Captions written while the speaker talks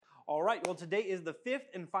All right, well, today is the fifth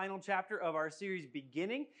and final chapter of our series,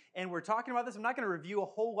 Beginning, and we're talking about this. I'm not going to review a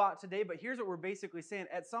whole lot today, but here's what we're basically saying.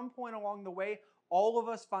 At some point along the way, all of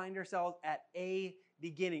us find ourselves at a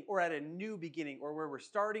beginning or at a new beginning or where we're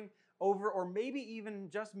starting over, or maybe even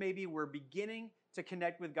just maybe we're beginning to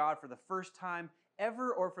connect with God for the first time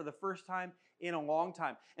ever or for the first time in a long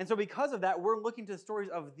time. And so because of that, we're looking to the stories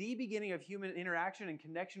of the beginning of human interaction and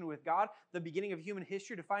connection with God, the beginning of human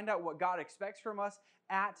history, to find out what God expects from us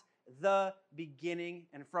at the beginning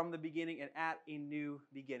and from the beginning and at a new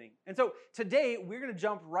beginning. And so today we're going to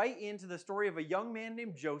jump right into the story of a young man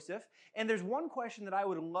named Joseph. And there's one question that I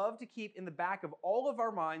would love to keep in the back of all of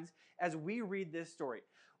our minds as we read this story.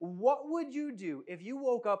 What would you do if you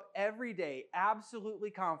woke up every day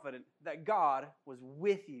absolutely confident that God was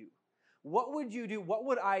with you? What would you do? What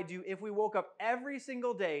would I do if we woke up every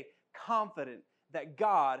single day confident that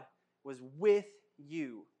God was with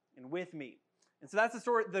you and with me? And so that's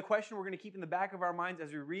the question we're going to keep in the back of our minds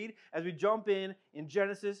as we read, as we jump in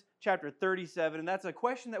Genesis chapter 37. And that's a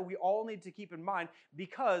question that we all need to keep in mind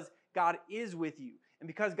because God is with you and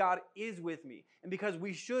because God is with me and because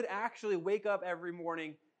we should actually wake up every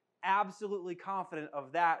morning absolutely confident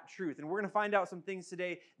of that truth. And we're going to find out some things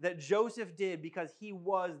today that Joseph did because he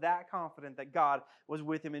was that confident that God was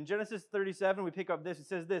with him. In Genesis 37, we pick up this. It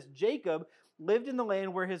says this: Jacob lived in the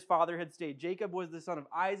land where his father had stayed. Jacob was the son of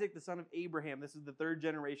Isaac, the son of Abraham. This is the third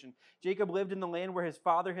generation. Jacob lived in the land where his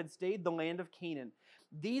father had stayed, the land of Canaan.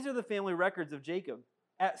 These are the family records of Jacob.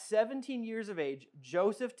 At 17 years of age,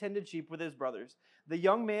 Joseph tended sheep with his brothers. The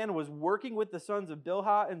young man was working with the sons of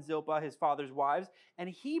Bilhah and Zilpah, his father's wives, and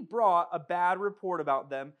he brought a bad report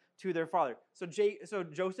about them to their father. So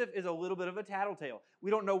Joseph is a little bit of a tattletale.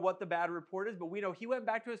 We don't know what the bad report is, but we know he went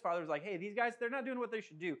back to his father and was like, hey, these guys, they're not doing what they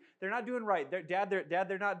should do. They're not doing right.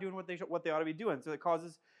 They're not doing what they ought to be doing. So it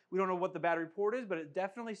causes, we don't know what the bad report is, but it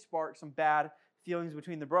definitely sparked some bad feelings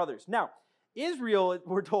between the brothers. Now, Israel,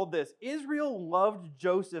 we're told this, Israel loved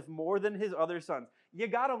Joseph more than his other sons. You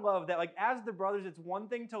gotta love that. Like, as the brothers, it's one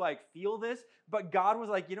thing to like feel this, but God was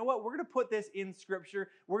like, you know what? We're gonna put this in Scripture.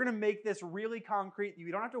 We're gonna make this really concrete.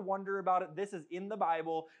 You don't have to wonder about it. This is in the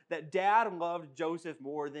Bible that Dad loved Joseph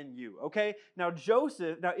more than you. Okay? Now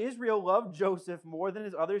Israel loved Joseph more than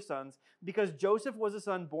his other sons because Joseph was a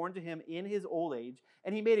son born to him in his old age,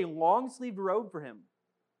 and he made a long-sleeved robe for him.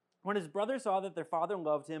 When his brothers saw that their father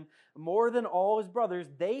loved him more than all his brothers,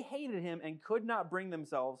 they hated him and could not bring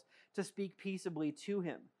themselves to speak peaceably to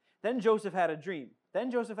him. Then Joseph had a dream.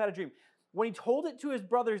 When he told it to his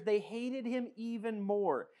brothers, they hated him even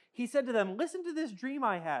more. He said to them, listen to this dream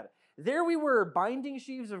I had. There we were, binding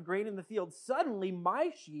sheaves of grain in the field. Suddenly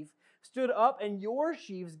my sheaf stood up, and your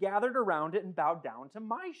sheaves gathered around it and bowed down to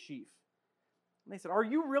my sheaf. And they said, are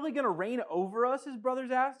you really going to reign over us? His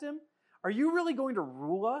brothers asked him. Are you really going to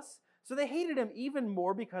rule us? So they hated him even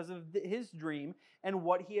more because of his dream and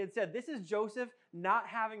what he had said. This is Joseph not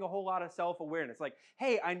having a whole lot of self-awareness. Like,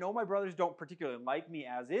 hey, I know my brothers don't particularly like me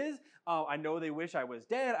as is. I know they wish I was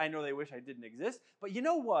dead. I know they wish I didn't exist. But you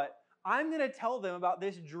know what? I'm going to tell them about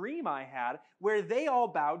this dream I had where they all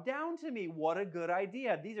bowed down to me. What a good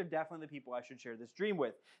idea. These are definitely the people I should share this dream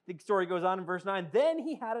with. The story goes on in verse 9. Then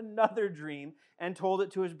he had another dream and told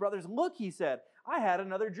it to his brothers. Look, he said, I had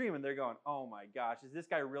another dream. And they're going, oh my gosh, is this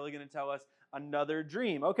guy really going to tell us another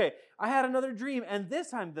dream? Okay, I had another dream, and this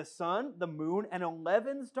time the sun, the moon, and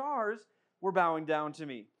 11 stars were bowing down to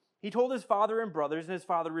me. He told his father and brothers, and his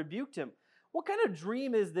father rebuked him. What kind of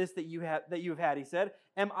dream is this that you have had? He said.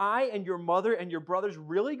 Am I and your mother and your brothers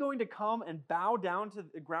really going to come and bow down to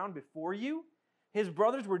the ground before you? His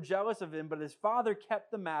brothers were jealous of him, but his father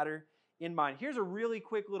kept the matter in mind. Here's a really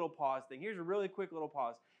quick little pause thing.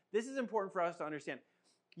 This is important for us to understand.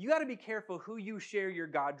 You got to be careful who you share your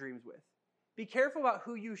God dreams with. Be careful about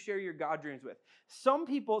who you share your God dreams with.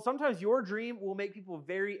 Sometimes your dream will make people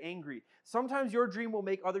very angry. Sometimes your dream will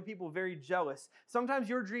make other people very jealous. Sometimes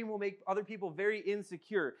your dream will make other people very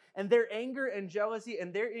insecure. And their anger and jealousy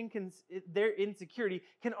and their insecurity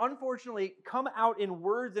can unfortunately come out in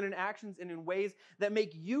words and in actions and in ways that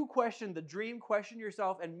make you question the dream, question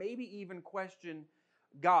yourself, and maybe even question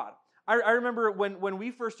God. I remember when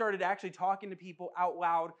we first started actually talking to people out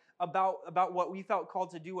loud about what we felt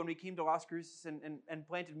called to do when we came to Las Cruces and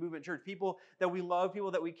planted Movement Church, people that we loved,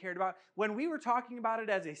 people that we cared about. When we were talking about it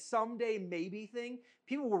as a someday maybe thing,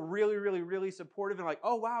 people were really, really, really supportive and like,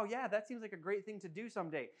 oh, wow, yeah, that seems like a great thing to do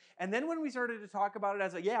someday. And then when we started to talk about it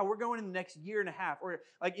as like, yeah, we're going in the next year and a half, or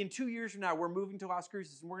like in 2 years from now, we're moving to Las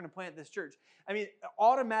Cruces and we're going to plant this church. I mean,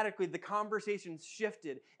 automatically the conversation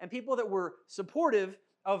shifted, and people that were supportive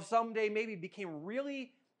of someday maybe became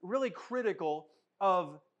really, really critical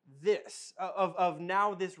of this, of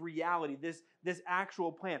now this reality, this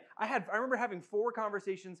actual plan. I remember having 4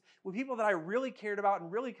 conversations with people that I really cared about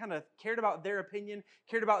and really kind of cared about their opinion,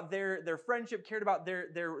 cared about their friendship, cared about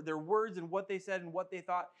their words and what they said and what they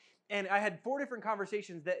thought. And I had 4 different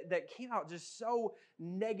conversations that came out just so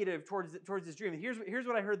negative towards this dream. And here's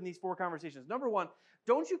what I heard in these 4 conversations. Number 1,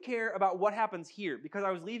 don't you care about what happens here? Because I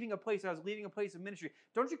was leaving a place of ministry.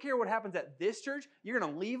 Don't you care what happens at this church? You're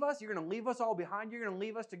going to leave us? You're going to leave us all behind? You're going to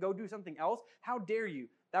leave us to go do something else? How dare you?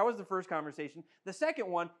 That was the first conversation. The second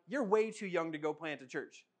one, you're way too young to go plant a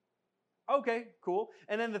church. Okay, cool.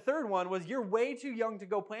 And then the third one was, you're way too young to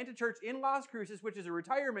go plant a church in Las Cruces, which is a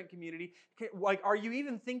retirement community. Like, are you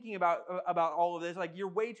even thinking about all of this? Like, you're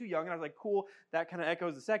way too young. And I was like, cool. That kind of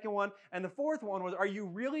echoes the second one. And the fourth one was, are you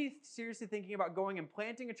really seriously thinking about going and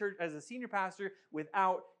planting a church as a senior pastor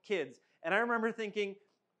without kids? And I remember thinking,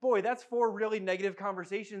 boy, that's 4 really negative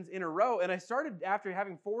conversations in a row. And I started, after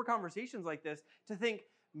having 4 conversations like this, to think,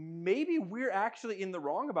 maybe we're actually in the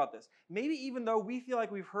wrong about this. Maybe even though we feel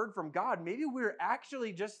like we've heard from God, maybe we're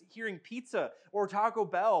actually just hearing pizza or Taco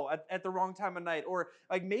Bell at the wrong time of night. Or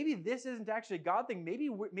like, maybe this isn't actually a God thing. Maybe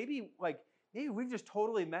we've just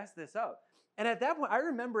totally messed this up. And at that point, I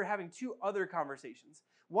remember having 2 other conversations.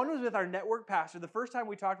 One was with our network pastor. The first time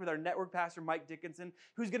we talked with our network pastor, Mike Dickinson,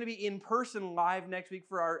 who's going to be in person live next week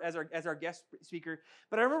as our guest speaker.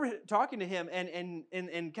 But I remember talking to him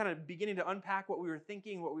and kind of beginning to unpack what we were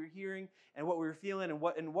thinking, what we were hearing, and what we were feeling, and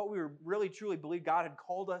what we were really truly believed God had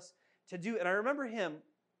called us to do. And I remember him,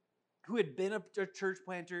 who had been a church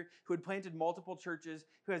planter, who had planted multiple churches,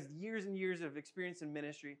 who has years and years of experience in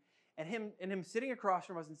ministry, and him sitting across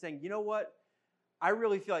from us and saying, you know what? I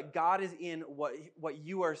really feel like God is in what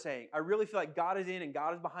you are saying. I really feel like God is in and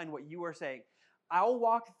God is behind what you are saying. I'll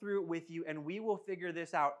walk through it with you and we will figure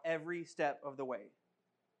this out every step of the way.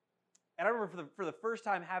 And I remember for the first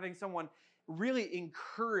time having someone really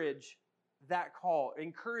encourage that call,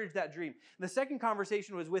 encourage that dream. And the second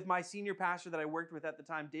conversation was with my senior pastor that I worked with at the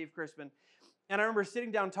time, Dave Crispin. And I remember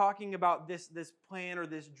sitting down talking about this plan or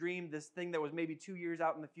this dream, this thing that was maybe 2 years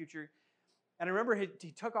out in the future. And I remember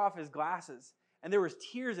he took off his glasses and there was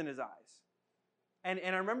tears in his eyes. And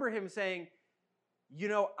I remember him saying, you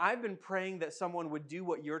know, I've been praying that someone would do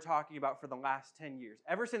what you're talking about for the last 10 years.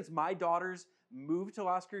 Ever since my daughters moved to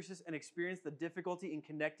Las Cruces and experienced the difficulty in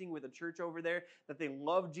connecting with a church over there, that they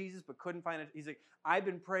loved Jesus but couldn't find it. He's like, I've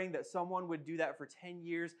been praying that someone would do that for 10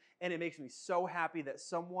 years, and it makes me so happy that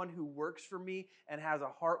someone who works for me and has a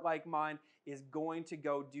heart like mine is going to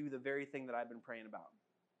go do the very thing that I've been praying about.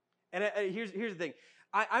 And here's the thing.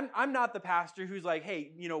 I'm not the pastor who's like,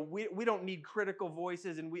 hey, you know, we don't need critical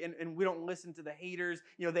voices and we don't listen to the haters.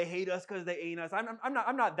 You know, they hate us because they ain't us.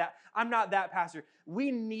 I'm not that pastor.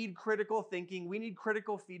 We need critical thinking. We need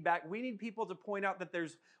critical feedback. We need people to point out that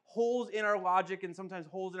there's holes in our logic and sometimes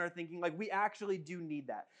holes in our thinking. Like, we actually do need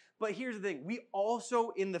that. But here's the thing. We also,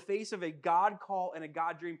 in the face of a God call and a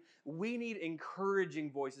God dream, we need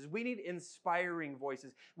encouraging voices. We need inspiring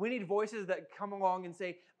voices. We need voices that come along and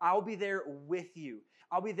say, I'll be there with you.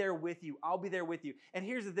 I'll be there with you. I'll be there with you. And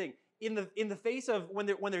here's the thing. In the face of when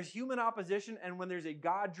there's human opposition and when there's a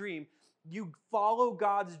God dream, you follow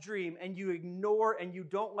God's dream and you ignore and you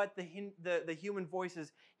don't let the human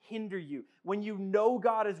voices hinder you. When you know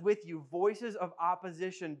God is with you, voices of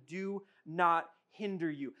opposition do not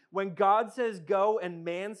hinder you. When God says go and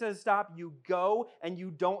man says stop, you go and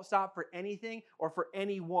you don't stop for anything or for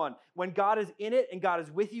anyone. When God is in it and God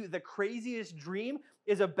is with you, the craziest dream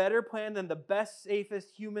is a better plan than the best, safest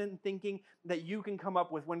human thinking that you can come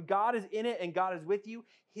up with. When God is in it and God is with you,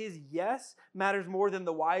 his yes matters more than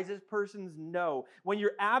the wisest person's no. When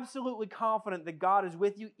you're absolutely confident that God is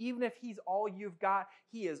with you, even if he's all you've got,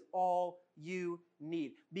 he is all you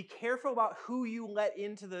need. Be careful about who you let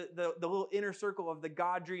into the little inner circle of the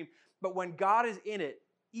God dream. But when God is in it,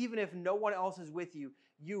 even if no one else is with you,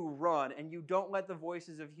 you run and you don't let the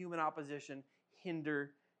voices of human opposition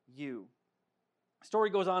hinder you. The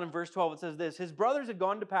story goes on in verse 12. It says this: his brothers had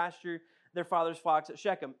gone to pasture their father's flocks at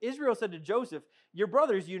Shechem. Israel said to Joseph, your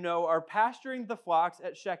brothers, you know, are pasturing the flocks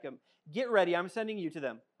at Shechem. Get ready, I'm sending you to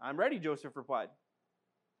them. I'm ready, Joseph replied.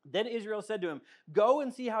 Then Israel said to him, go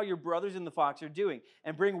and see how your brothers in the flocks are doing,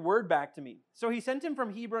 and bring word back to me. So he sent him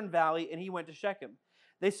from Hebron Valley, and he went to Shechem.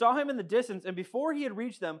 They saw him in the distance, and before he had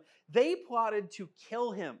reached them, they plotted to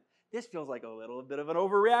kill him. This feels like a little bit of an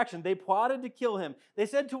overreaction. They plotted to kill him. They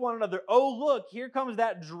said to one another, oh, look, here comes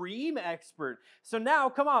that dream expert. So now,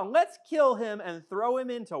 come on, let's kill him and throw him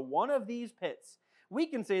into one of these pits. We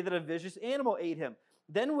can say that a vicious animal ate him.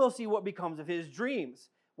 Then we'll see what becomes of his dreams.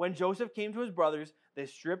 When Joseph came to his brothers, they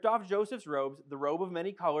stripped off Joseph's robes, the robe of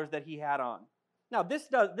many colors that he had on. Now this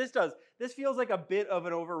feels like a bit of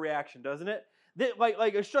an overreaction, doesn't it?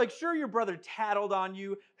 Sure, your brother tattled on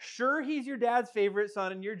you. Sure, he's your dad's favorite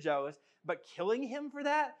son and you're jealous, but killing him for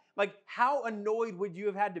that? Like, how annoyed would you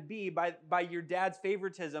have had to be by your dad's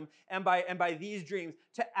favoritism and by these dreams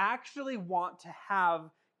to actually want to have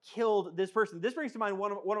killed this person? This brings to mind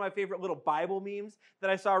one of my favorite little Bible memes that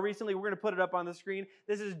I saw recently. We're going to put it up on the screen.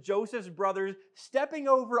 This is Joseph's brothers stepping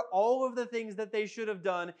over all of the things that they should have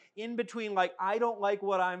done in between, like, I don't like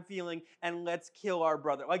what I'm feeling and let's kill our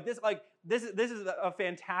brother. This is a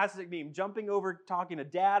fantastic meme. Jumping over, talking to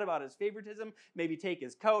dad about his favoritism, maybe take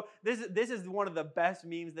his coat. This is one of the best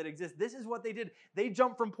memes that exist. This is what they did. They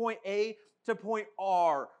jumped from point A to point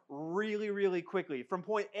R really, really quickly. From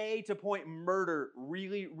point A to point murder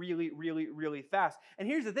really, really, really, really fast. And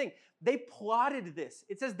here's the thing. They plotted this.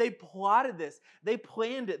 It says they plotted this. They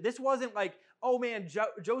planned it. This wasn't like, oh man,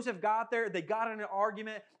 Joseph got there. They got in an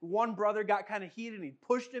argument. One brother got kind of heated and he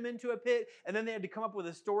pushed him into a pit. And then they had to come up with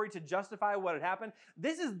a story to justify what had happened.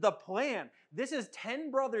 This is the plan. This is 10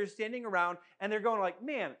 brothers standing around and they're going like,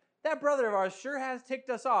 man, that brother of ours sure has ticked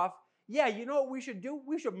us off. Yeah, you know what we should do?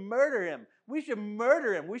 We should murder him. We should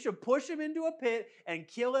murder him. We should push him into a pit and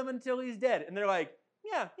kill him until he's dead. And they're like,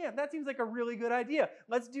 yeah, that seems like a really good idea.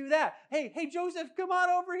 Let's do that. Hey, Joseph, come on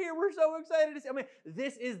over here. We're so excited to see. I mean,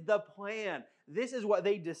 this is the plan. This is what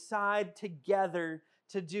they decide together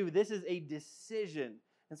to do. This is a decision.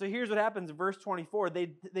 And so here's what happens in verse 24.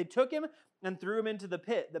 They took him and threw him into the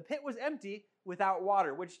pit. The pit was empty without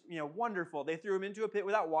water, which, wonderful. They threw him into a pit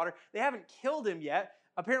without water. They haven't killed him yet.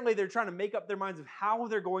 Apparently, they're trying to make up their minds of how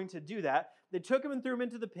they're going to do that. They took him and threw him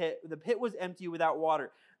into the pit. The pit was empty without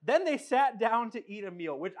water. Then they sat down to eat a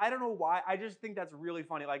meal, which I don't know why. I just think that's really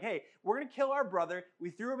funny. Like, hey, we're going to kill our brother. We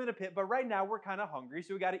threw him in a pit, but right now we're kind of hungry,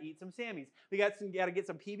 so we got to eat some Sammys. We got to get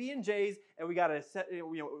some PB&Js, and we got to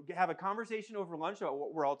have a conversation over lunch about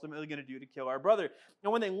what we're ultimately going to do to kill our brother.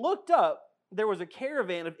 And when they looked up, there was a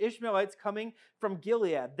caravan of Ishmaelites coming from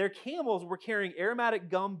Gilead. Their camels were carrying aromatic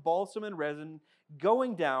gum, balsam, and resin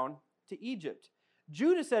going down to Egypt.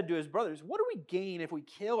 Judah said to his brothers, what do we gain if we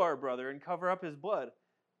kill our brother and cover up his blood?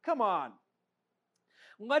 Come on.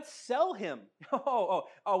 Let's sell him. Oh,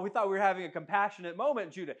 we thought we were having a compassionate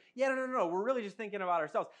moment, Judah. Yeah, no. We're really just thinking about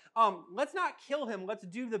ourselves. Let's not kill him. Let's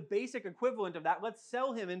do the basic equivalent of that. Let's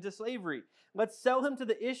sell him into slavery. Let's sell him to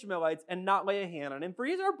the Ishmaelites and not lay a hand on him, for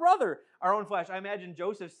he's our brother, our own flesh. I imagine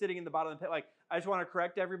Joseph sitting in the bottom of the pit like, I just want to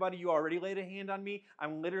correct everybody. You already laid a hand on me.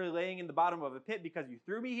 I'm literally laying in the bottom of a pit because you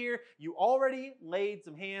threw me here. You already laid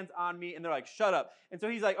some hands on me. And they're like, shut up. And so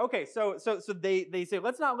he's like, okay, so they say,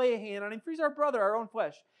 let's not lay a hand on him, for he's our brother, our own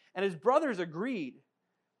flesh. And his brothers agreed.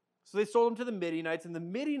 So they sold him to the Midianites, and the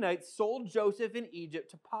Midianites sold Joseph in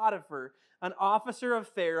Egypt to Potiphar, an officer of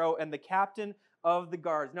Pharaoh and the captain of the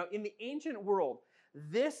guards. Now, in the ancient world,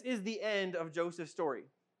 this is the end of Joseph's story.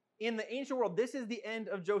 In the ancient world, this is the end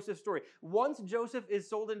of Joseph's story. Once Joseph is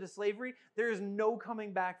sold into slavery, there is no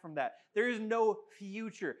coming back from that. There is no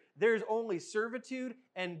future. There is only servitude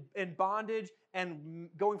and bondage and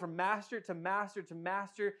going from master to master to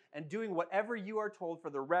master and doing whatever you are told for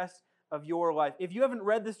the rest of your life. If you haven't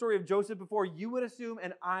read the story of Joseph before, you would assume,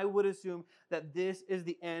 and I would assume, that this is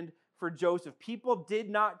the end for Joseph. People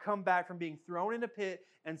did not come back from being thrown in a pit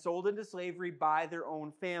and sold into slavery by their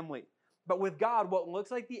own family. But with God, what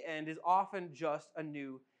looks like the end is often just a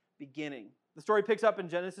new beginning. The story picks up in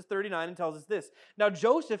Genesis 39 and tells us this. Now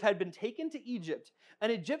Joseph had been taken to Egypt.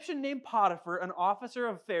 An Egyptian named Potiphar, an officer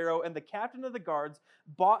of Pharaoh and the captain of the guards,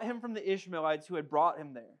 bought him from the Ishmaelites who had brought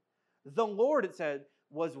him there. The Lord, it said,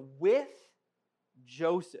 was with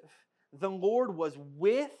Joseph. The Lord was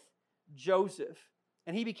with Joseph.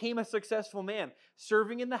 And he became a successful man,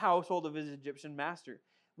 serving in the household of his Egyptian master.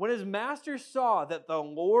 When his master saw that the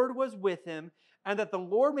Lord was with him and that the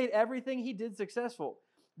Lord made everything he did successful,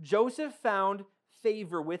 Joseph found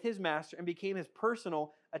favor with his master and became his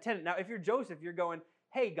personal attendant. Now, if you're Joseph, you're going,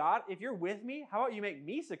 hey, God, if you're with me, how about you make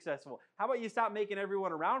me successful? How about you stop making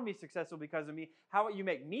everyone around me successful because of me? How about you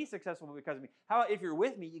make me successful because of me? How about if you're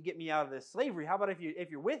with me, you get me out of this slavery? How about if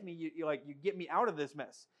you're with me, you get me out of this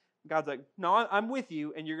mess? God's like, no, I'm with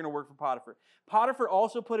you, and you're going to work for Potiphar. Potiphar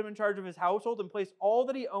also put him in charge of his household and placed all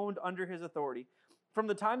that he owned under his authority. From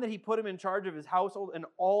the time that he put him in charge of his household and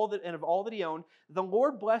of all that he owned, the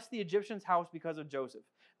Lord blessed the Egyptian's house because of Joseph.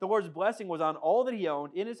 The Lord's blessing was on all that he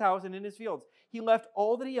owned, in his house and in his fields. He left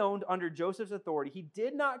all that he owned under Joseph's authority. He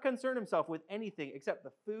did not concern himself with anything except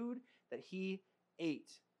the food that he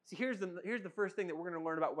ate. See, here's the first thing that we're going to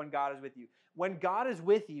learn about when God is with you. When God is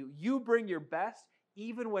with you, you bring your best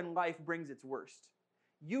even when life brings its worst.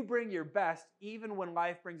 you bring your best even when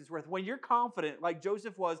life brings its worst. When you're confident, like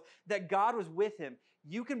Joseph was, that God was with him,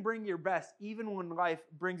 you can bring your best even when life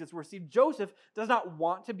brings its worst. See, Joseph does not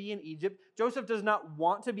want to be in Egypt. Joseph does not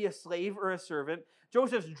want to be a slave or a servant.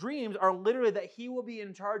 Joseph's dreams are literally that he will be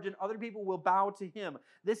in charge and other people will bow to him.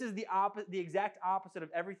 This is the exact opposite of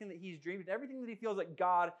everything that he's dreamed, everything that he feels like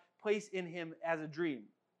God placed in him as a dream.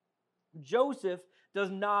 Joseph does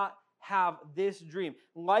not have this dream.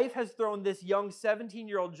 Life has thrown this young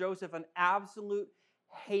 17-year-old Joseph an absolute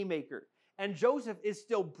haymaker. And Joseph is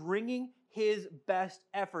still bringing his best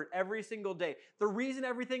effort every single day. The reason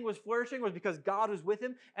everything was flourishing was because God was with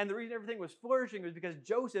him, and the reason everything was flourishing was because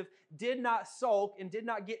Joseph did not sulk and did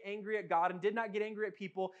not get angry at God and did not get angry at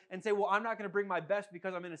people and say, well, I'm not going to bring my best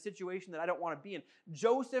because I'm in a situation that I don't want to be in.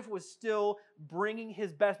 Joseph was still bringing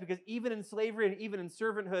his best because even in slavery and even in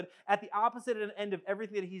servanthood, at the opposite end of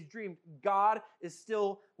everything that he's dreamed, God is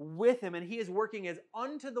still with him, and he is working as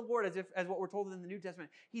unto the Lord, as what we're told in the New Testament.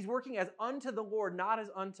 He's working as unto the Lord, not as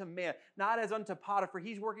unto man, not as unto Potiphar.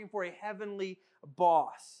 He's working for a heavenly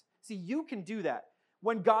boss. See, you can do that.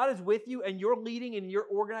 When God is with you and you're leading and you're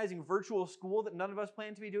organizing virtual school that none of us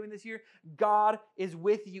plan to be doing this year, God is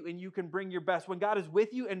with you and you can bring your best. When God is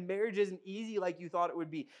with you and marriage isn't easy like you thought it would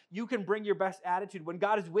be, you can bring your best attitude. When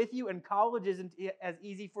God is with you and college isn't as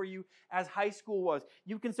easy for you as high school was,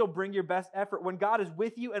 you can still bring your best effort. When God is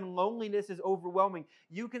with you and loneliness is overwhelming,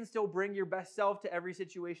 you can still bring your best self to every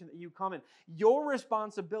situation that you come in. Your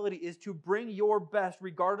responsibility is to bring your best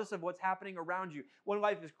regardless of what's happening around you. When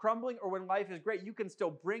life is crumbling or when life is great, you can still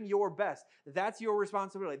bring your best. That's your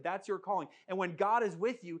responsibility. That's your calling. And when God is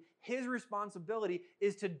with you, his responsibility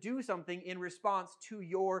is to do something in response to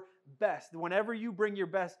your best. Whenever you bring your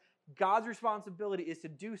best, God's responsibility is to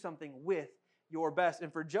do something with your best.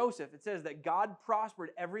 And for Joseph, it says that God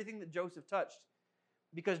prospered everything that Joseph touched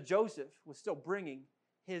because Joseph was still bringing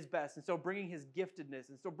his best and still bringing his giftedness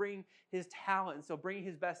and still bringing his talent and still bringing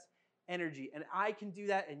his best energy. And I can do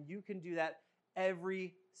that and you can do that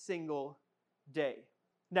every single day.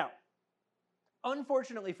 Now,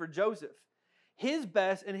 unfortunately for Joseph, his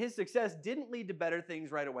best and his success didn't lead to better things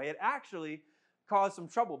right away. It actually caused some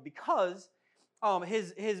trouble because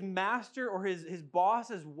his master or his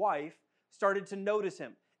boss's wife started to notice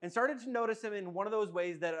him and started to notice him in one of those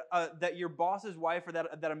ways that your boss's wife or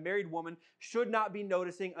that a married woman should not be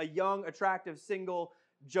noticing a young, attractive, single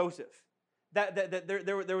Joseph. That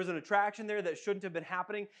there was an attraction there that shouldn't have been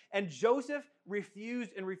happening. And Joseph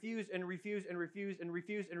refused and refused and refused and refused and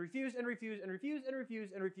refused and refused and refused and refused and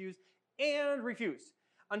refused and refused and refused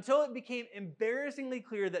until it became embarrassingly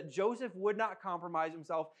clear that Joseph would not compromise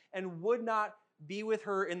himself and would not be with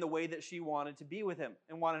her in the way that she wanted to be with him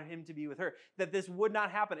and wanted him to be with her. That this would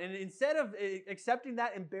not happen. And instead of accepting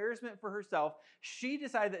that embarrassment for herself, she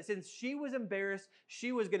decided that since she was embarrassed,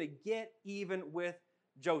 she was going to get even with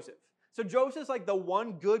Joseph. So Joseph's like the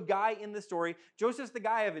one good guy in the story. Joseph's the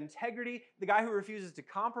guy of integrity, the guy who refuses to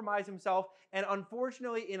compromise himself. And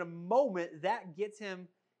unfortunately, in a moment, that gets him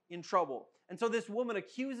in trouble. And so this woman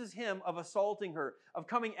accuses him of assaulting her, of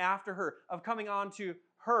coming after her, of coming on to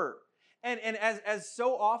her. And as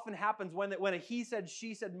so often happens when a he said,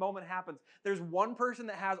 she said moment happens, there's one person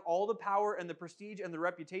that has all the power and the prestige and the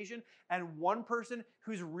reputation, and one person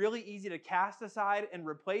who's really easy to cast aside and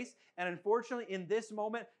replace. And unfortunately, in this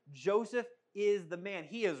moment, Joseph is the man.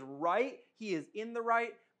 He is right. He is in the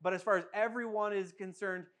right. But as far as everyone is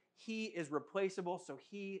concerned, he is replaceable, so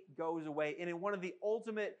he goes away. And in one of the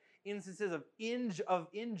ultimate instances of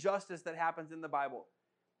injustice that happens in the Bible,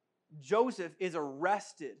 Joseph is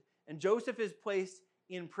arrested. And Joseph is placed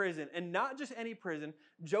in prison. And not just any prison.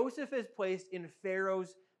 Joseph is placed in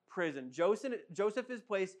Pharaoh's prison. Joseph is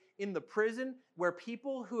placed in the prison where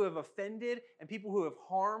people who have offended and people who have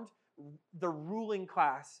harmed the ruling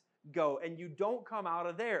class go. And you don't come out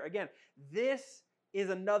of there. Again, this is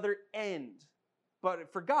another end.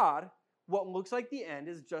 But for God, what looks like the end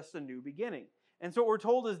is just a new beginning. And so what we're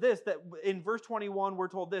told is this, that in verse 21, we're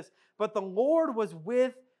told this, but the Lord was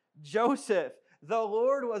with Joseph. The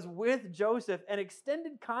Lord was with Joseph and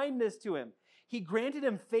extended kindness to him. He granted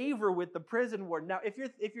him favor with the prison warden. Now, if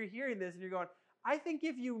you're hearing this and you're going, I think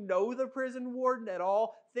if you know the prison warden at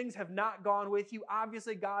all, things have not gone with you.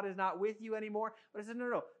 Obviously, God is not with you anymore. But I said,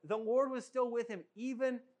 no. The Lord was still with him,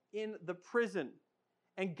 even in the prison.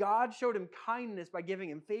 And God showed him kindness by giving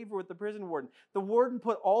him favor with the prison warden. The warden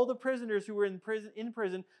put all the prisoners who were in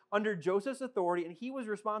prison under Joseph's authority, and he was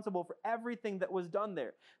responsible for everything that was done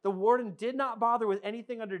there. The warden did not bother with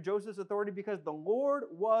anything under Joseph's authority because the Lord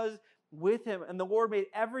was with him, and the Lord made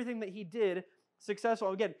everything that he did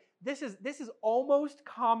successful. Again, this is almost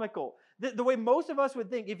comical. The way most of us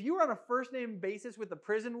would think, if you were on a first-name basis with the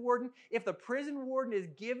prison warden, if the prison warden is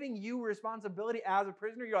giving you responsibility as a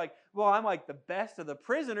prisoner, you're like, well, I'm like the best of the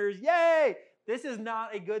prisoners. Yay! This is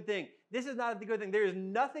not a good thing. This is not a good thing. There is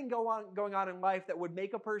nothing going on in life that would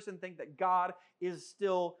make a person think that God is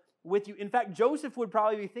still with you. In fact, Joseph would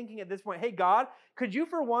probably be thinking at this point, hey, God, could you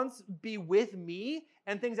for once be with me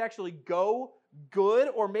and things actually go good?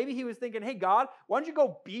 Or maybe he was thinking, hey, God, why don't you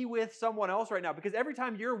go be with someone else right now? Because every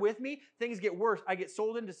time you're with me, things get worse. I get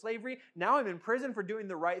sold into slavery. Now I'm in prison for doing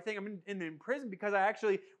the right thing. I'm in prison because I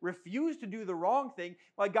actually refuse to do the wrong thing.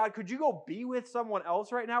 Like, God, could you go be with someone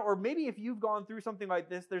else right now? Or maybe if you've gone through something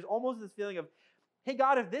like this, there's almost this feeling of, hey,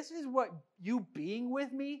 God, if this is what you being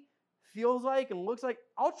with me feels like and looks like,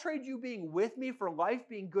 I'll trade you being with me for life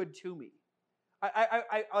being good to me.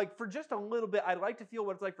 I like, for just a little bit, I'd like to feel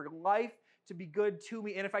what it's like for life to be good to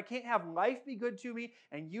me. And if I can't have life be good to me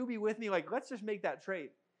and you be with me, like, let's just make that trade.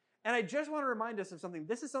 And I just want to remind us of something.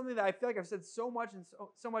 This is something that I feel like I've said so much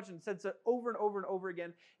and said so over and over and over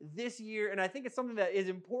again this year. And I think it's something that is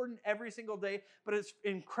important every single day, but it's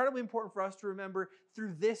incredibly important for us to remember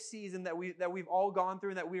through this season that we've all gone through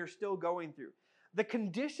and that we are still going through. The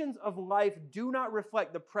conditions of life do not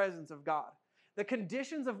reflect the presence of God. The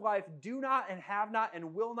conditions of life do not and have not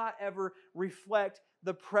and will not ever reflect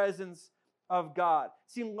the presence of God.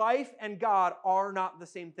 See, life and God are not the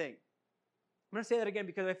same thing. I'm going to say that again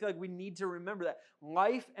because I feel like we need to remember that.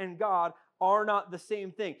 Life and God are not the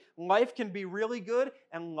same thing. Life can be really good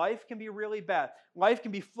and life can be really bad. Life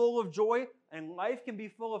can be full of joy and life can be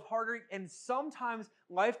full of heartache, and sometimes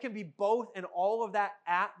life can be both and all of that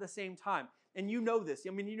at the same time. And you know this. I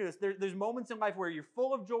mean, you know this. There's moments in life where you're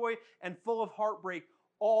full of joy and full of heartbreak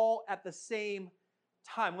all at the same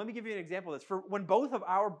time. Let me give you an example of this. For when both of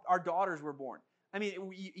our daughters were born, I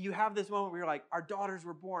mean, you have this moment where you're like, our daughters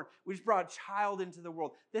were born. We just brought a child into the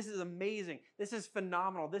world. This is amazing. This is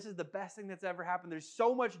phenomenal. This is the best thing that's ever happened. There's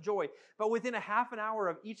so much joy. But within a half an hour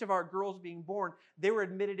of each of our girls being born, they were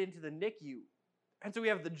admitted into the NICU. And so we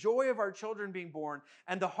have the joy of our children being born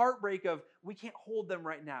and the heartbreak of we can't hold them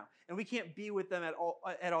right now and we can't be with them at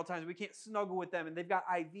all times. We can't snuggle with them, and they've got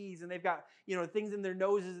IVs and they've got, things in their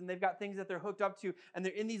noses and they've got things that they're hooked up to and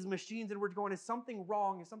they're in these machines, and we're going, is something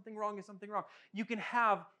wrong? Is something wrong? Is something wrong? You can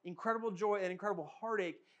have incredible joy and incredible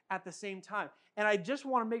heartache at the same time. And I just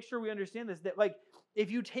want to make sure we understand this, that like,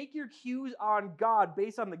 if you take your cues on God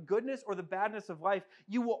based on the goodness or the badness of life,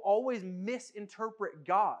 you will always misinterpret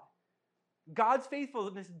God. God's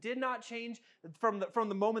faithfulness did not change from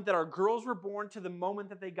the moment that our girls were born to the moment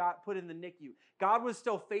that they got put in the NICU. God was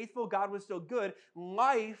still faithful. God was still good.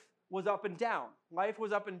 Life was up and down. Life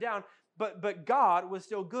was up and down, but God was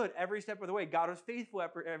still good every step of the way. God was faithful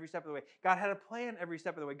every step of the way. God had a plan every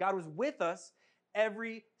step of the way. God was with us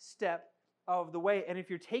every step of the way. And if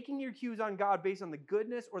you're taking your cues on God based on the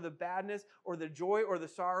goodness or the badness or the joy or the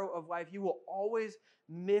sorrow of life, you will always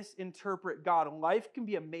misinterpret God. Life can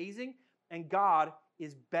be amazing, and God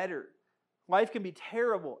is better. Life can be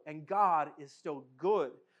terrible, and God is still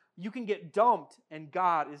good. You can get dumped, and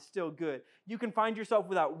God is still good. You can find yourself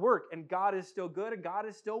without work, and God is still good, and God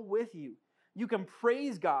is still with you. You can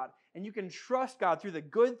praise God, and you can trust God through the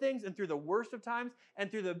good things and through the worst of times and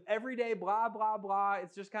through the everyday blah, blah, blah.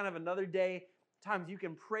 It's just kind of another day times. You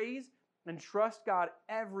can praise and trust God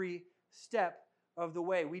every step of the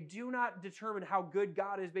way. We do not determine how good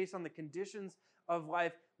God is based on the conditions of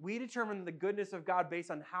life. We determine the goodness of God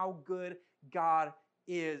based on how good God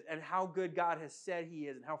is and how good God has said He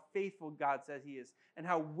is and how faithful God says He is and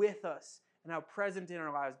how with us and how present in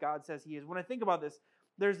our lives God says He is. When I think about this,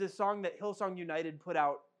 there's this song that Hillsong United put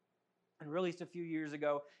out and released a few years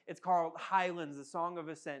ago. It's called Highlands, the Song of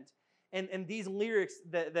Ascent. And these lyrics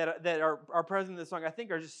that are present in this song, I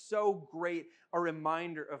think, are just so great, a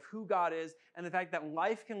reminder of who God is and the fact that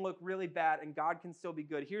life can look really bad and God can still be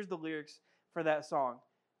good. Here's the lyrics for that song.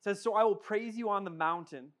 It says, "So I will praise you on the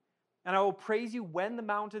mountain, and I will praise you when the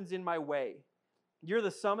mountain's in my way. You're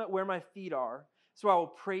the summit where my feet are, so I will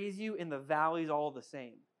praise you in the valleys all the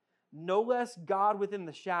same. No less God within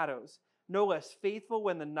the shadows, no less faithful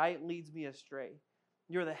when the night leads me astray.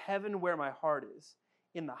 You're the heaven where my heart is,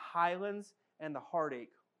 in the highlands and the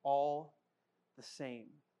heartache all the same."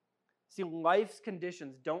 See, life's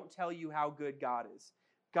conditions don't tell you how good God is.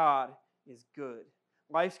 God is good.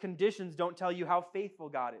 Life's conditions don't tell you how faithful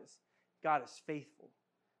God is. God is faithful.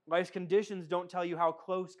 Life's conditions don't tell you how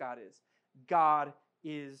close God is. God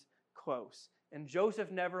is close. And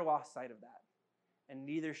Joseph never lost sight of that. And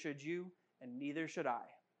neither should you, and neither should I.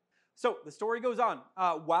 So the story goes on.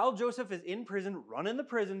 While Joseph is in prison, running the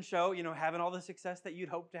prison show, having all the success that you'd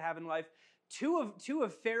hope to have in life, two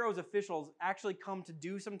of Pharaoh's officials actually come to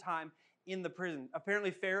do some time in the prison.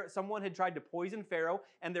 Apparently, someone had tried to poison Pharaoh,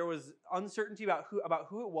 and there was uncertainty about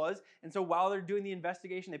who it was. And so while they're doing the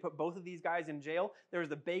investigation, they put both of these guys in jail. There was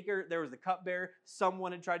the baker, there was the cupbearer.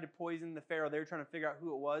 Someone had tried to poison the Pharaoh. They were trying to figure out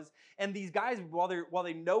who it was. And these guys, while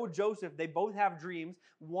they know Joseph, they both have dreams.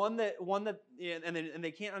 One that and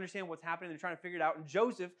they can't understand what's happening. They're trying to figure it out. And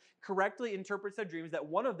Joseph correctly interprets their dreams that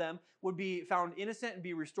one of them would be found innocent and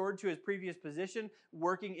be restored to his previous position,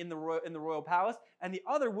 working in the royal palace, and the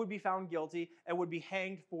other would be found guilty and would be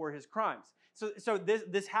hanged for his crimes. So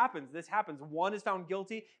this happens. One is found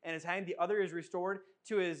guilty and is hanged. The other is restored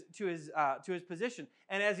to his position.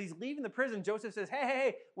 And as he's leaving the prison, Joseph says,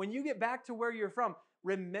 "Hey! When you get back to where you're from,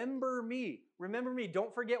 remember me. Remember me.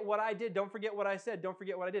 Don't forget what I did. Don't forget what I said. Don't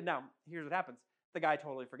forget what I did." Now, here's what happens. The guy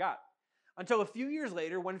totally forgot. Until a few years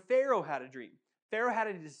later, when Pharaoh had a dream. Pharaoh had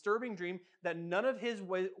a disturbing dream that none of his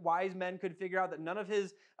wise men could figure out, that none of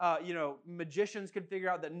his magicians could figure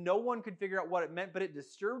out, that no one could figure out what it meant, but it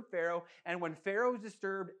disturbed Pharaoh. And when Pharaoh's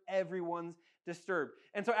disturbed, everyone's disturbed.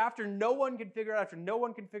 And so after no one could figure it out,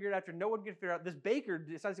 this baker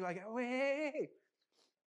decides to go like, "Oh, hey.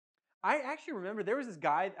 I actually remember there was this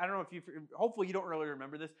guy, I don't know if you, hopefully you don't really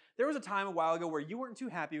remember this. There was a time a while ago where you weren't too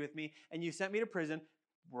happy with me and you sent me to prison.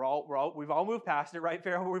 We've all moved past it, right,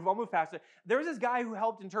 Pharaoh? We've all moved past it. There was this guy who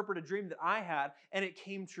helped interpret a dream that I had, and it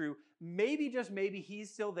came true. Maybe, just maybe,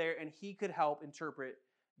 he's still there, and he could help interpret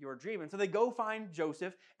your dream." And so they go find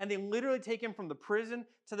Joseph, and they literally take him from the prison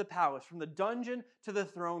to the palace, from the dungeon to the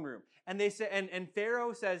throne room. And they say, and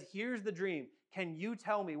Pharaoh says, "Here's the dream. Can you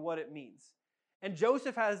tell me what it means?" And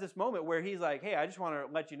Joseph has this moment where he's like, "Hey, I just want to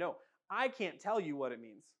let you know, I can't tell you what it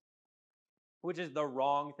means." Which is the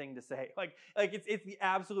wrong thing to say. Like it's the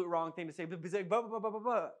absolute wrong thing to say. But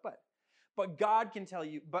God can tell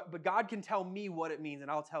you, but God can tell me what it means,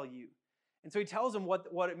 and I'll tell you. And so he tells him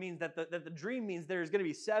what it means, that the dream means there's going to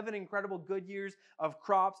be 7 incredible good years of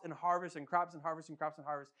crops and harvest and crops and harvest and crops and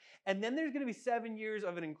harvest. And then there's going to be 7 years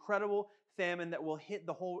of an incredible famine that will hit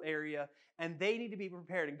the whole area, and they need to be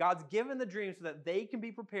prepared. And God's given the dream so that they can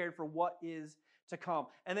be prepared for what is to come.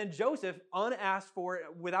 And then Joseph, unasked for,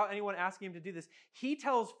 without anyone asking him to do this, he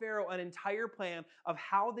tells Pharaoh an entire plan of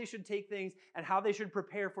how they should take things and how they should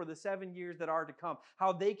prepare for the 7 years that are to come,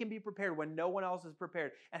 how they can be prepared when no one else is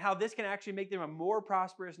prepared, and how this can actually make them a more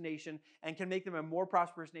prosperous nation and can make them a more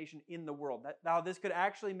prosperous nation in the world. How this could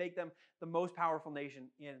actually make them the most powerful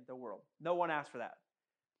nation in the world. No one asked for that.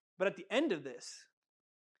 But at the end of this,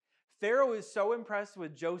 Pharaoh is so impressed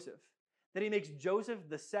with Joseph that he makes Joseph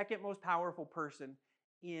the second most powerful person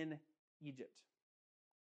in Egypt.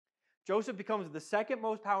 Joseph becomes the second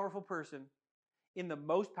most powerful person in the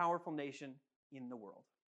most powerful nation in the world.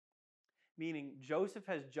 Meaning Joseph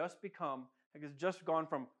has just gone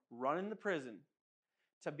from running the prison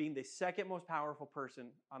to being the second most powerful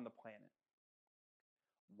person on the planet.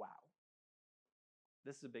 Wow.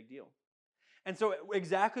 This is a big deal. And so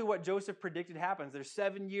exactly what Joseph predicted happens. There's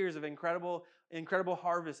 7 years of incredible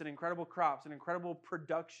harvest and incredible crops and incredible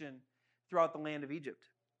production throughout the land of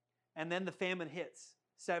Egypt. And then the famine hits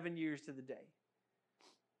 7 years to the day.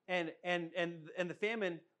 And the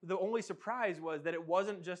famine, the only surprise was that it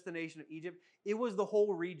wasn't just the nation of Egypt, it was the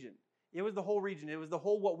whole region. It was the whole region. It was the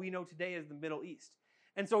whole what we know today as the Middle East.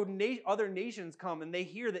 And so other nations come and they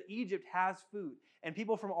hear that Egypt has food. And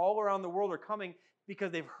people from all around the world are coming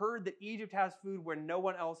because they've heard that Egypt has food where no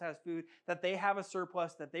one else has food, that they have a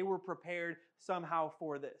surplus, that they were prepared somehow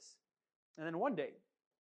for this. And then one day,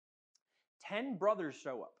 10 brothers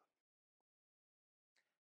show up.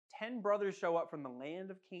 10 brothers show up from the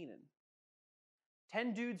land of Canaan.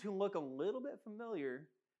 10 dudes who look a little bit familiar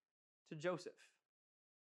to Joseph.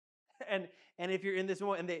 And if you're in this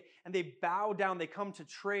moment, and they bow down, they come to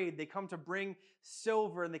trade, they come to bring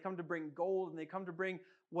silver, and they come to bring gold, and they come to bring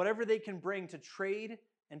whatever they can bring to trade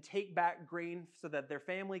and take back grain so that their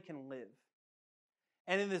family can live.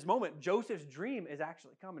 And in this moment, Joseph's dream is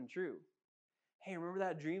actually coming true. Hey, remember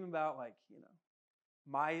that dream about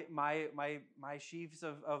my sheaves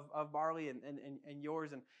of barley and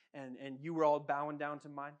yours and you were all bowing down to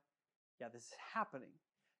mine? Yeah, this is happening.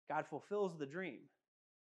 God fulfills the dream.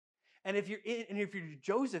 And if you're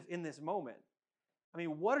Joseph in this moment, I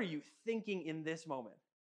mean, what are you thinking in this moment?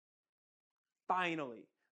 Finally,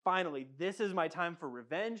 this is my time for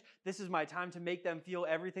revenge. This is my time to make them feel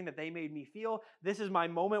everything that they made me feel. This is my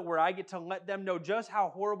moment where I get to let them know just how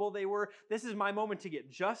horrible they were. This is my moment to get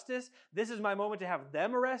justice. This is my moment to have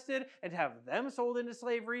them arrested and to have them sold into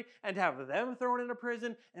slavery and to have them thrown into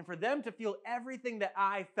prison and for them to feel everything that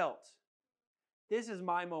I felt. This is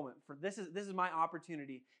my moment. This is my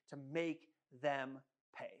opportunity to make them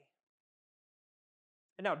pay.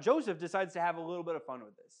 And now Joseph decides to have a little bit of fun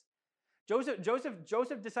with this.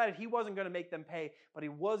 Joseph decided he wasn't going to make them pay, but he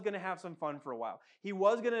was going to have some fun for a while. He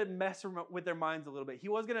was going to mess with their minds a little bit. He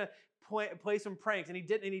was going to play some pranks, and he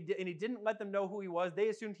didn't let them know who he was. They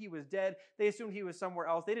assumed he was dead. They assumed he was somewhere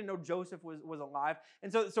else. They didn't know Joseph was alive.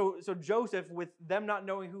 And so Joseph, with them not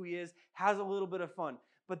knowing who he is, has a little bit of fun.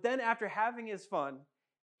 But then after having his fun,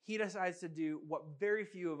 he decides to do what very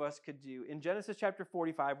few of us could do. In Genesis chapter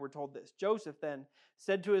 45, we're told this. Joseph then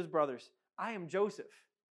said to his brothers, "I am Joseph.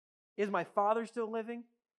 Is my father still living?"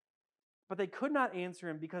 But they could not answer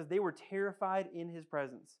him because they were terrified in his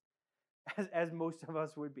presence, as most of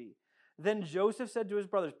us would be. Then Joseph said to his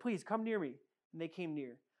brothers, "Please come near me." And they came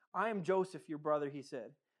near. "I am Joseph, your brother," he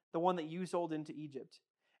said, "the one that you sold into Egypt.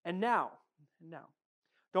 And now,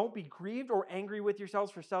 don't be grieved or angry with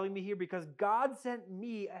yourselves for selling me here, because God sent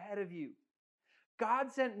me ahead of you.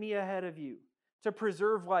 God sent me ahead of you to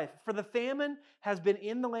preserve life. For the famine has been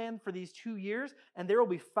in the land for these 2 years, and there will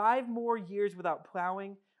be 5 more years without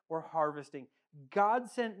plowing or harvesting. God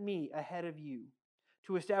sent me ahead of you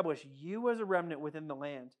to establish you as a remnant within the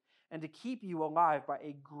land and to keep you alive by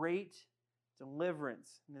a great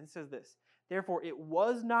deliverance." And then it says this, "Therefore it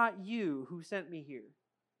was not you who sent me here,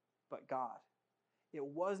 but God." It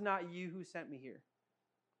was not you who sent me here,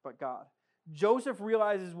 but God. Joseph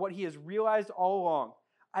realizes what he has realized all along.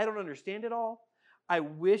 I don't understand it all. I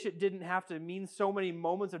wish it didn't have to mean so many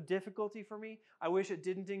moments of difficulty for me. I wish it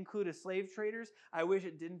didn't include a slave traders. I wish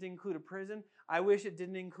it didn't include a prison. I wish it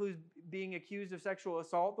didn't include being accused of sexual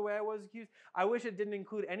assault the way I was accused. I wish it didn't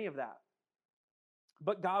include any of that.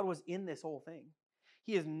 But God was in this whole thing.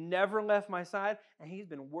 He has never left my side, and he's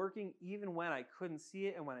been working even when I couldn't see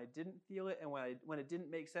it and when I didn't feel it and when it didn't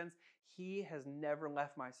make sense. He has never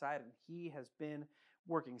left my side, and he has been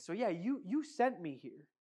working. So yeah, you sent me here,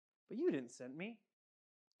 but you didn't send me.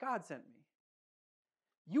 God sent me.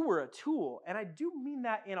 You were a tool, and I do mean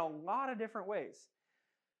that in a lot of different ways.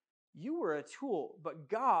 You were a tool, but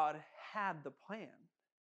God had the plan.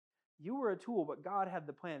 You were a tool, but God had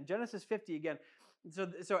the plan. Genesis 50 again.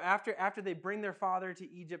 So after they bring their father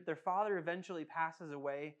to Egypt, their father eventually passes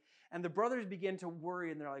away, and the brothers begin to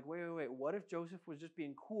worry, and they're like, wait, what if Joseph was just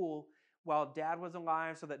being cool while dad was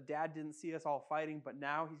alive so that dad didn't see us all fighting, but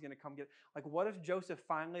now he's going to come get... Like, what if Joseph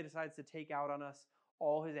finally decides to take out on us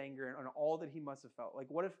all his anger and all that he must have felt? Like,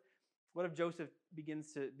 what if Joseph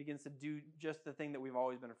begins to do just the thing that we've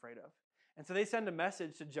always been afraid of? And so they send a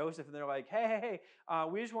message to Joseph, and they're like, hey,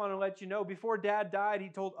 we just want to let you know, before Dad died, he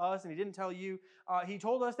told us, and he didn't tell you, he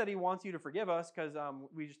told us that he wants you to forgive us because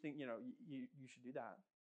we just think, you should do that.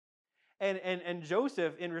 And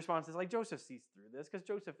Joseph, in response, is like, Joseph sees through this because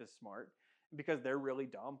Joseph is smart, because they're really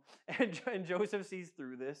dumb. And Joseph sees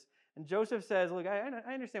through this. And Joseph says, look, I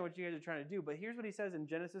understand what you guys are trying to do, but here's what he says in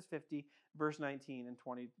Genesis 50, verse 19 and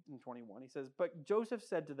 20 and 21. He says, "But Joseph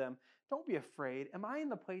said to them, 'Don't be afraid. Am I in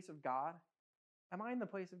the place of God? Am I in the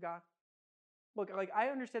place of God? Look, like, I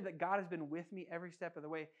understand that God has been with me every step of the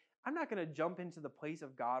way. I'm not going to jump into the place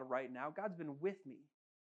of God right now. God's been with me.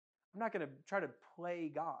 I'm not going to try to play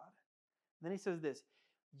God.' And then he says this,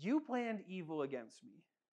 'You planned evil against me,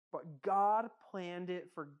 but God planned it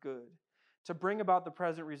for good, to bring about the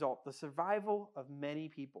present result, the survival of many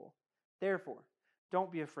people. Therefore,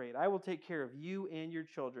 don't be afraid. I will take care of you and your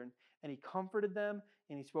children.' And he comforted them,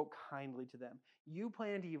 and he spoke kindly to them. 'You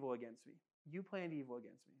planned evil against me. You planned evil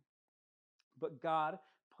against me. But God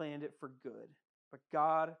planned it for good.'" But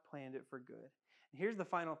God planned it for good. And here's the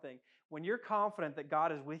final thing. When you're confident that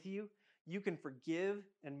God is with you, you can forgive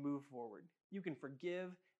and move forward. You can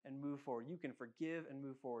forgive and move forward. You can forgive and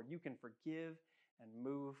move forward. You can forgive and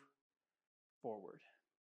move forward.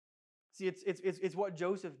 See, it's what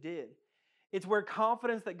Joseph did. It's where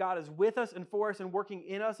confidence that God is with us and for us and working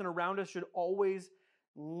in us and around us should always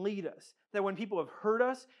lead us. That when people have hurt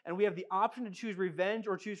us and we have the option to choose revenge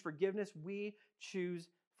or choose forgiveness, we choose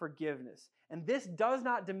forgiveness. And this does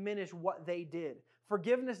not diminish what they did.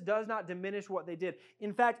 Forgiveness does not diminish what they did.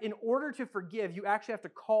 In fact, in order to forgive, you actually have to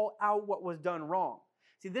call out what was done wrong.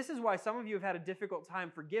 See, this is why some of you have had a difficult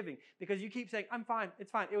time forgiving, because you keep saying, "I'm fine,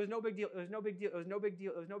 it's fine, it was no big deal, it was no big deal, it was no big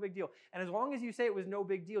deal, it was no big deal." And as long as you say it was no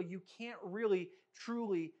big deal, you can't really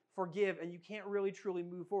truly forgive and you can't really truly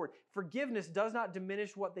move forward. Forgiveness does not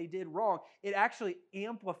diminish what they did wrong. It actually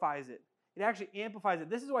amplifies it. It actually amplifies it.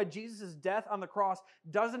 This is why Jesus' death on the cross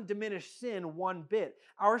doesn't diminish sin one bit.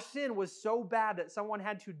 Our sin was so bad that someone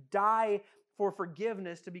had to die for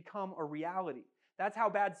forgiveness to become a reality. That's how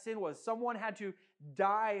bad sin was. Someone had to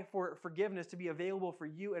die for forgiveness to be available for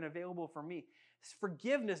you and available for me.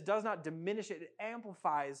 Forgiveness does not diminish it. It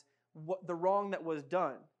amplifies the wrong that was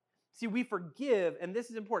done. See, we forgive, and this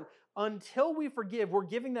is important. Until we forgive, we're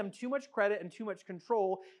giving them too much credit and too much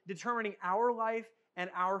control, determining our life and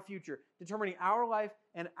our future. Determining our life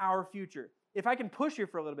and our future. If I can push you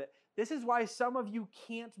for a little bit, this is why some of you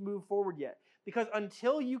can't move forward yet. Because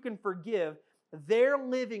until you can forgive, they're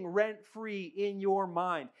living rent-free in your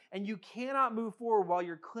mind. And you cannot move forward while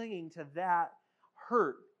you're clinging to that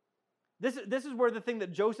hurt. This is where the thing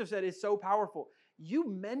that Joseph said is so powerful. You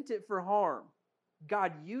meant it for harm.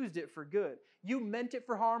 God used it for good. You meant it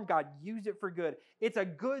for harm. God used it for good. It's a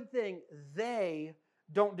good thing they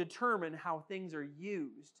don't determine how things are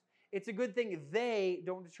used. It's a good thing they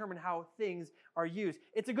don't determine how things are used.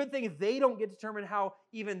 It's a good thing they don't get to determine how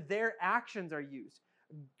even their actions are used.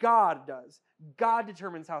 God does. God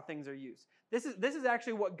determines how things are used. This is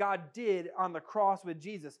actually what God did on the cross with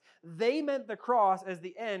Jesus. They meant the cross as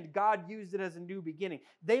the end. God used it as a new beginning.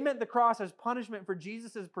 They meant the cross as punishment for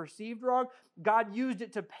Jesus' perceived wrong. God used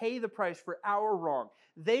it to pay the price for our wrong.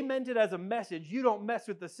 They meant it as a message. You don't mess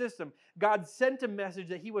with the system. God sent a message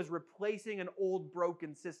that he was replacing an old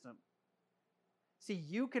broken system. See,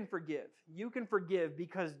 you can forgive. You can forgive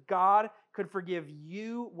because God could forgive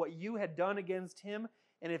you what you had done against him.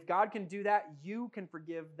 And if God can do that, you can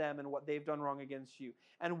forgive them and what they've done wrong against you.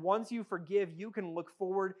 And once you forgive, you can look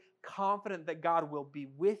forward confident that God will be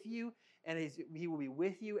with you, and he will be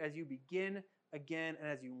with you as you begin again and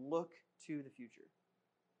as you look to the future.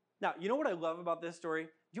 Now, you know what I love about this story? Do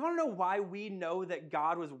you want to know why we know that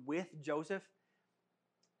God was with Joseph?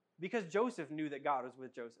 Because Joseph knew that God was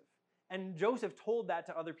with Joseph. And Joseph told that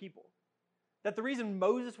to other people. That the reason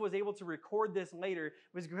Moses was able to record this later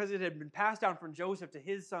was because it had been passed down from Joseph to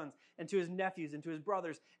his sons and to his nephews and to his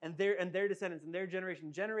brothers and their descendants and their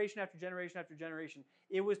generation after generation after generation.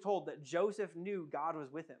 It was told that Joseph knew God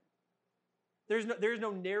was with him. There's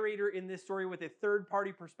no narrator in this story with a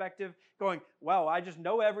third-party perspective going, well, I just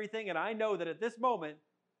know everything and I know that at this moment,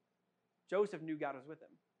 Joseph knew God was with him.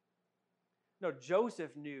 No,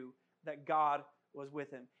 Joseph knew that God was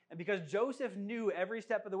with him. And because Joseph knew every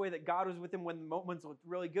step of the way that God was with him when moments looked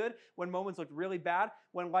really good, when moments looked really bad,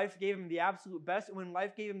 when life gave him the absolute best, and when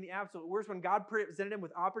life gave him the absolute worst, when God presented him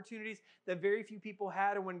with opportunities that very few people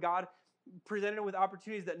had, and when God presented him with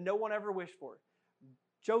opportunities that no one ever wished for,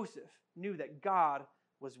 Joseph knew that God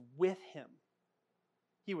was with him.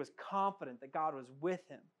 He was confident that God was with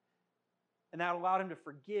him. And that allowed him to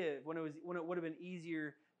forgive when it would have been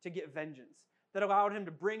easier to get vengeance. That allowed him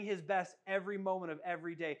to bring his best every moment of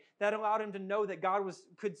every day. That allowed him to know that God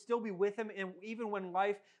could still be with him, and even when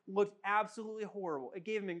life looked absolutely horrible. It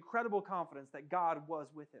gave him incredible confidence that God was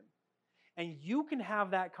with him. And you can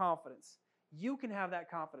have that confidence. You can have that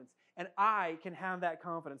confidence. And I can have that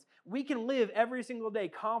confidence. We can live every single day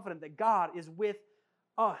confident that God is with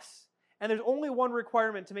us. And there's only one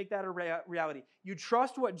requirement to make that a reality. You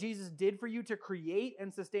trust what Jesus did for you to create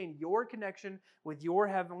and sustain your connection with your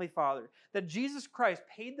Heavenly Father. That Jesus Christ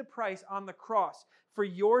paid the price on the cross for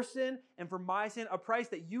your sin and for my sin, a price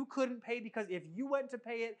that you couldn't pay, because if you went to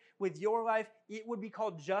pay it with your life, it would be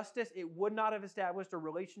called justice. It would not have established a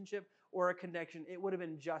relationship or a connection. It would have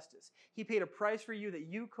been justice. He paid a price for you that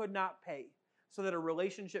you could not pay, so that a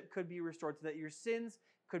relationship could be restored, so that your sins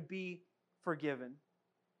could be forgiven.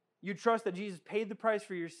 You trust that Jesus paid the price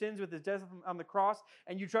for your sins with his death on the cross,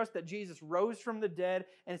 and you trust that Jesus rose from the dead,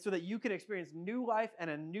 and so that you can experience new life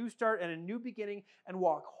and a new start and a new beginning and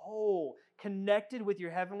walk whole, connected with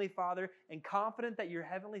your Heavenly Father, and confident that your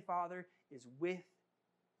Heavenly Father is with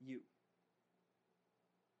you.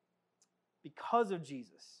 Because of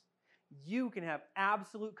Jesus, you can have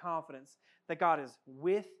absolute confidence that God is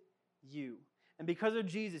with you. And because of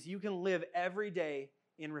Jesus, you can live every day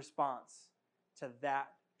in response to that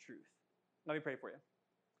truth. Let me pray for you.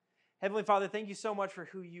 Heavenly Father, thank you so much for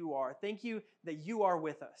who you are. Thank you that you are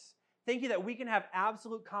with us. Thank you that we can have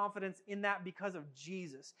absolute confidence in that because of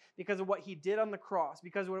Jesus, because of what he did on the cross,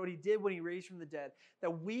 because of what he did when he raised from the dead,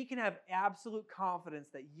 that we can have absolute confidence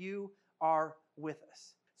that you are with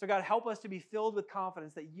us. So God, help us to be filled with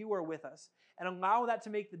confidence that you are with us, and allow that to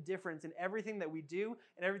make the difference in everything that we do,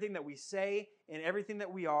 and everything that we say, and everything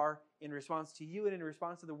that we are in response to you and in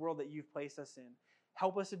response to the world that you've placed us in.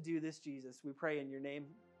 Help us to do this, Jesus. We pray in your name.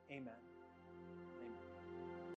 Amen.